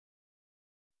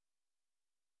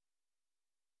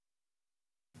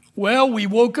Well, we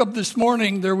woke up this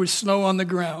morning, there was snow on the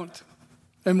ground.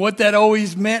 And what that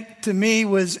always meant to me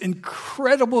was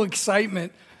incredible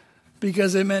excitement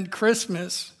because it meant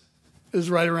Christmas is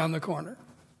right around the corner.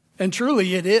 And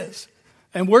truly it is.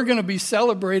 And we're going to be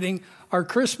celebrating our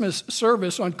Christmas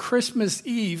service on Christmas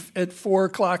Eve at 4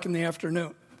 o'clock in the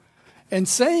afternoon. And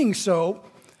saying so,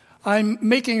 I'm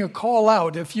making a call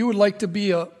out. If you would like to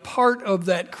be a part of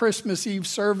that Christmas Eve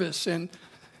service and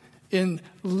in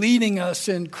leading us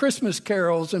in Christmas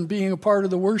carols and being a part of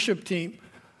the worship team,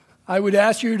 I would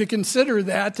ask you to consider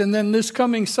that. And then this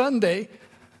coming Sunday,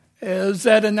 as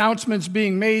that announcement's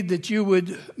being made, that you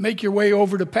would make your way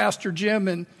over to Pastor Jim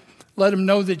and let him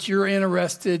know that you're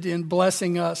interested in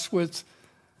blessing us with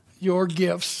your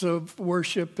gifts of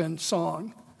worship and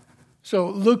song. So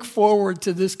look forward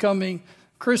to this coming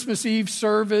Christmas Eve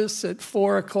service at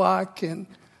 4 o'clock. And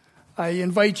I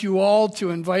invite you all to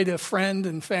invite a friend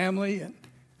and family. And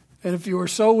if you are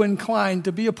so inclined,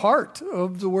 to be a part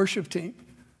of the worship team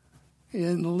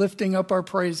in lifting up our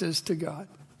praises to God.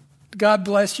 God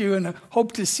bless you, and I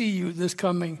hope to see you this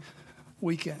coming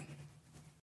weekend.